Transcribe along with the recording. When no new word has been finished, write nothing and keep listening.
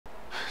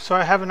So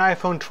I have an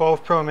iPhone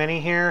 12 Pro Mini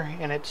here,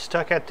 and it's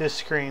stuck at this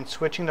screen,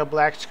 switching to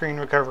black screen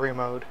recovery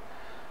mode.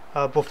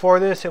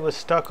 Before this, it was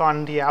stuck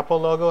on the Apple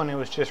logo and it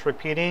was just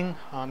repeating.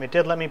 It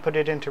did let me put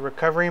it into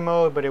recovery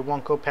mode, but it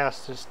won't go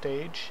past this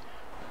stage.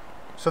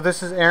 So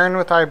this is Aaron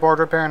with iBoard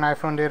Repair and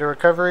iPhone Data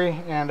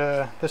Recovery, and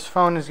this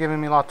phone is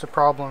giving me lots of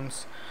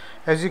problems.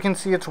 As you can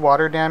see, it's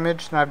water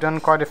damaged, and I've done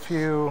quite a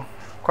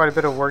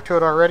bit of work to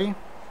it already.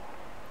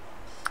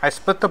 I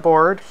split the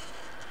board.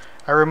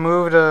 I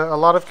removed a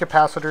lot of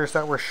capacitors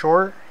that were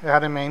short. It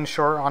had a main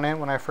short on it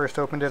when I first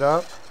opened it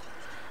up.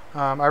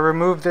 I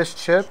removed this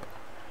chip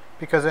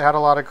because it had a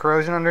lot of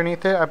corrosion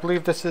underneath it. I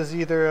believe this is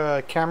either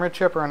a camera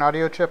chip or an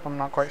audio chip, I'm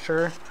not quite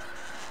sure.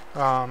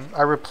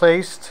 I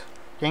replaced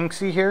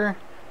Yangtze here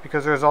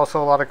because there's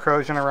also a lot of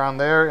corrosion around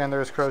there and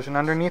there's corrosion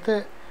underneath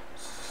it.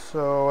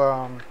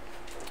 So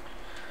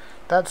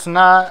that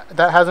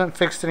hasn't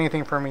fixed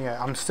anything for me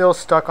yet. I'm still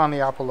stuck on the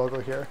Apple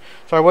logo here.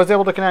 So I was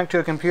able to connect to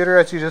a computer,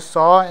 as you just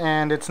saw,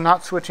 and it's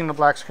not switching to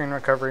black screen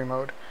recovery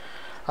mode.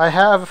 I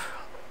have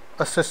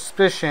a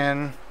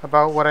suspicion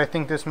about what I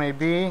think this may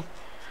be.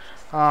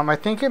 I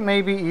think it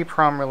may be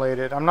EEPROM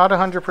related. I'm not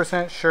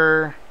 100%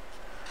 sure,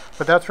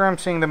 but that's where I'm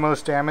seeing the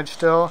most damage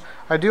still.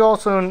 I do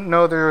also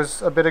know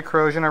there's a bit of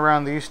corrosion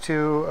around these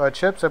two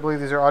chips. I believe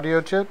these are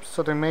audio chips,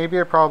 so there may be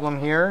a problem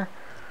here.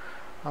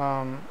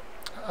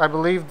 I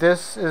believe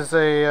this is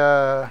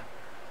an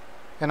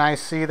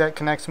IC that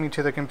connects me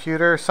to the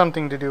computer,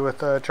 something to do with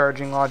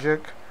charging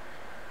logic.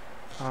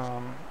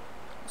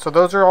 So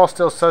those are all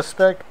still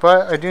suspect,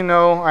 but I do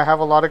know I have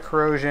a lot of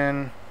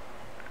corrosion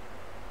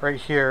right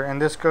here,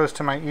 and this goes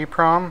to my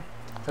EEPROM,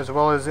 as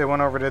well as it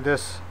went over to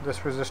this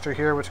resistor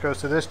here, which goes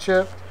to this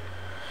chip.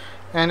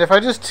 And if I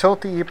just tilt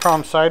the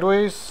EEPROM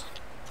sideways,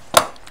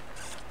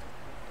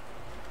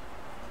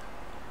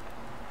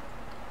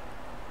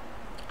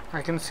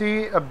 I can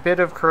see a bit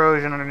of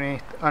corrosion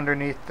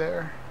underneath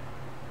there.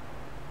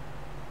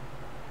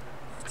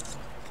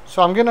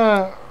 So I'm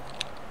gonna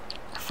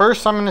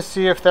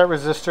see if that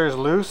resistor is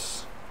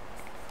loose.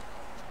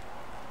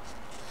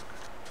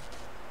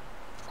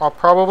 I'll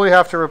probably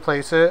have to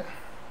replace it.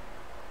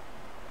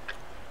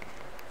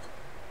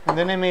 And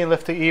then I may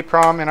lift the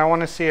EEPROM, and I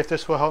want to see if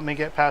this will help me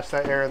get past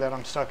that error that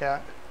I'm stuck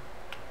at.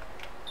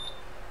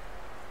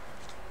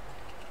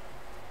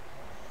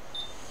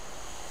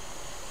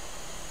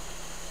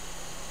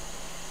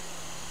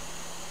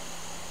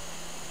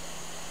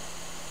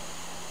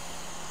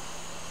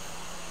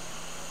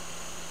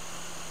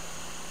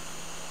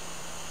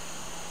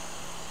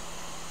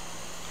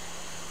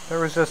 That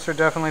resistor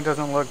definitely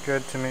doesn't look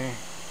good to me.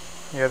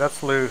 Yeah,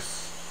 that's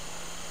loose.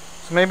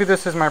 So maybe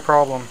this is my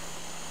problem.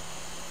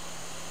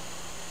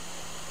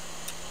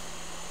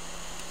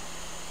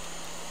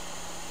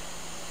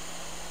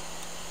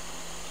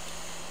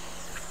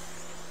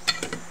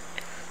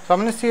 So I'm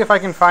going to see if I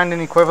can find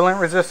an equivalent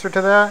resistor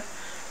to that.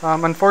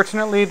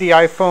 Unfortunately, the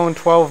iPhone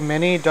 12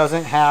 mini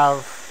doesn't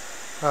have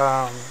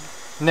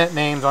net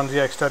names on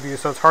ZXW,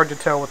 so it's hard to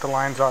tell what the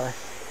lines are.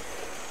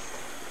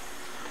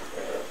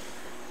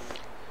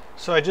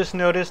 So I just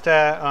noticed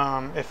that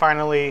it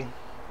finally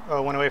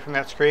went away from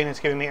that screen. It's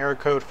giving me error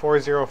code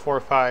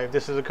 4045.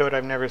 This is a code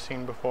I've never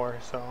seen before,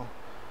 so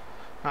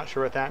not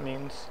sure what that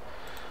means.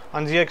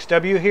 On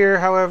ZXW here,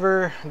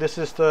 however, this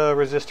is the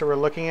resistor we're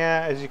looking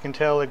at. As you can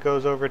tell, it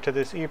goes over to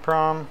this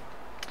EEPROM.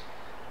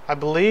 I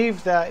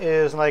believe that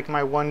is like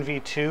my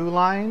 1v2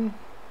 line.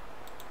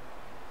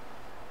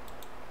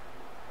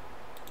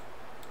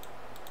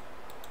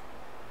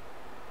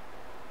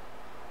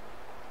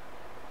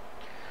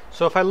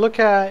 So if I look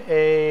at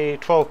a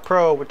 12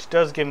 Pro, which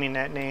does give me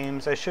net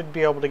names, I should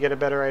be able to get a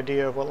better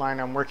idea of what line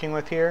I'm working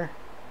with here.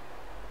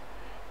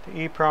 The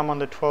EEPROM on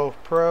the 12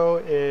 Pro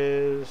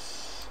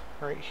is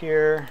right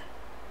here.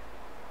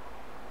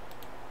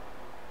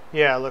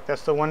 Yeah, look,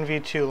 that's the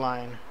 1v2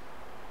 line.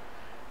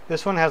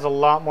 This one has a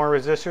lot more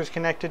resistors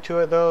connected to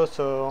it though,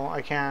 so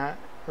I can't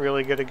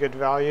really get a good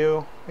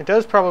value. It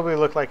does probably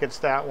look like it's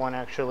that one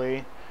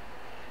actually.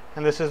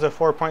 And this is a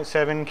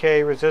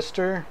 4.7K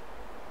resistor.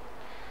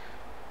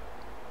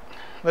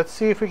 Let's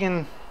see if we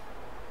can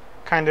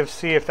kind of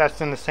see if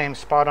that's in the same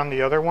spot on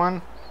the other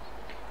one.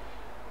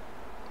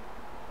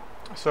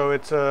 So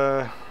it's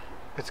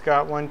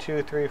got 1,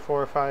 2, 3,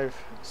 4,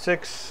 5,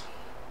 6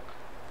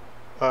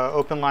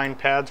 open line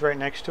pads right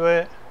next to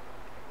it.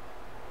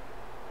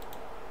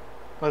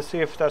 Let's see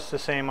if that's the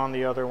same on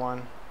the other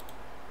one.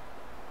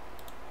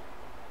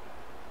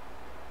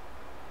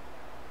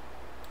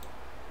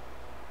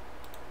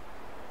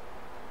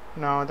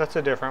 No, that's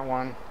a different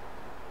one.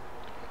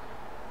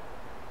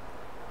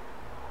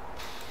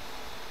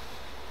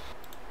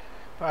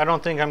 I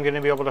don't think I'm going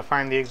to be able to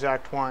find the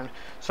exact one.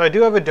 So I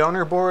do have a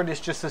donor board. It's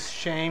just a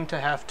shame to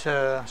have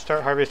to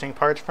start harvesting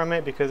parts from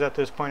it because at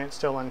this point it's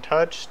still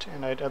untouched,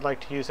 and I'd like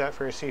to use that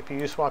for a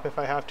CPU swap if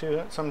I have to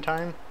at some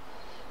time.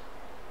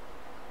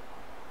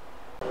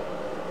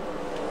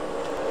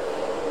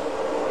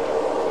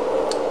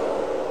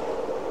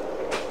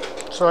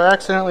 So I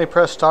accidentally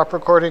pressed stop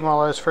recording while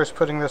I was first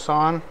putting this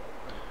on.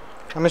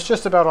 It's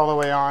just about all the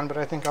way on, but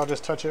I think I'll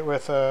just touch it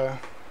with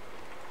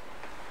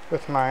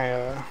with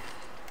my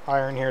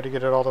iron here to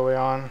get it all the way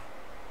on.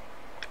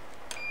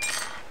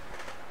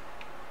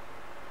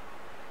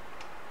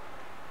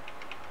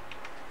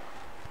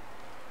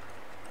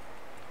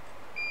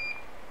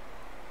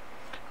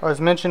 I was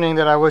mentioning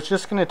that I was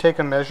just going to take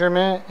a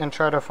measurement and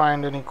try to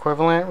find an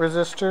equivalent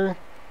resistor,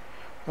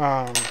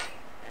 but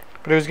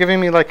it was giving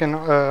me like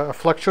a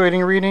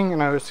fluctuating reading,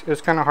 and it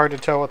was kind of hard to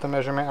tell what the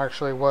measurement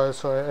actually was,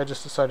 so I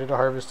just decided to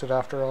harvest it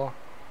after all.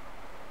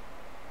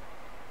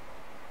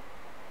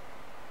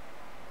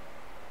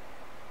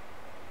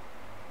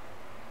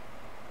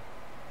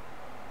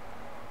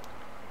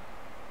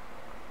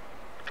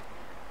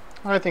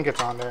 I think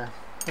it's on there.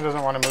 It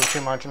doesn't want to move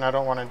too much, and I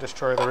don't want to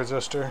destroy the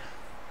resistor.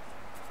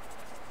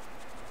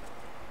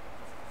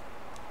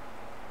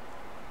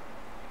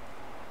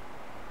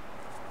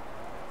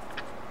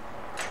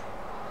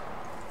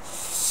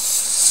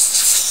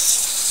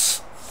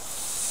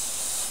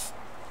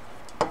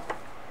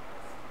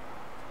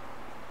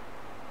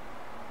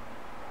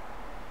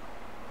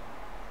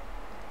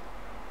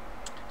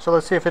 So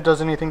let's see if it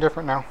does anything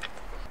different now.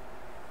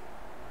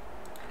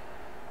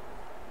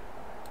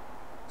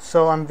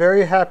 So I'm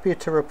very happy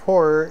to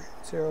report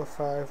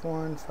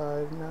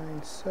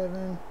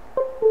 051597.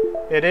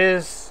 It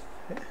is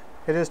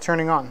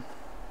turning on,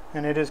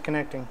 and it is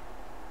connecting.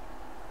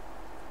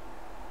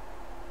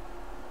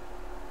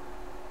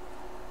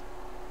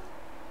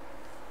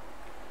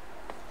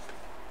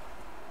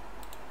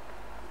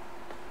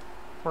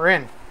 We're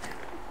in.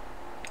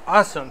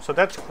 Awesome. So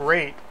that's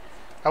great.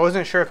 I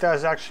wasn't sure if that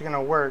was actually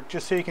going to work.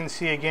 Just so you can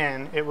see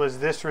again, it was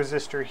this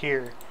resistor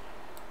here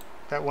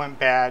that went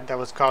bad, that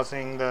was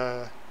causing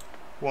the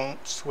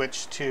won't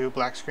switch to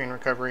black screen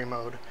recovery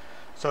mode.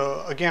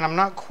 So again, I'm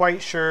not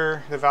quite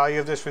sure the value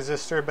of this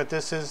resistor, but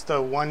this is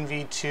the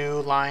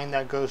 1v2 line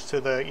that goes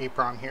to the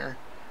EEPROM here.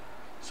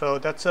 So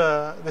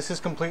this is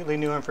completely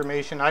new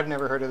information. I've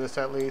never heard of this,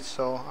 at least,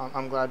 so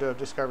I'm glad to have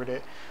discovered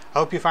it. I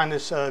hope you find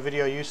this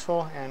video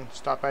useful, and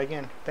stop by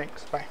again.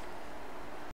 Thanks. Bye.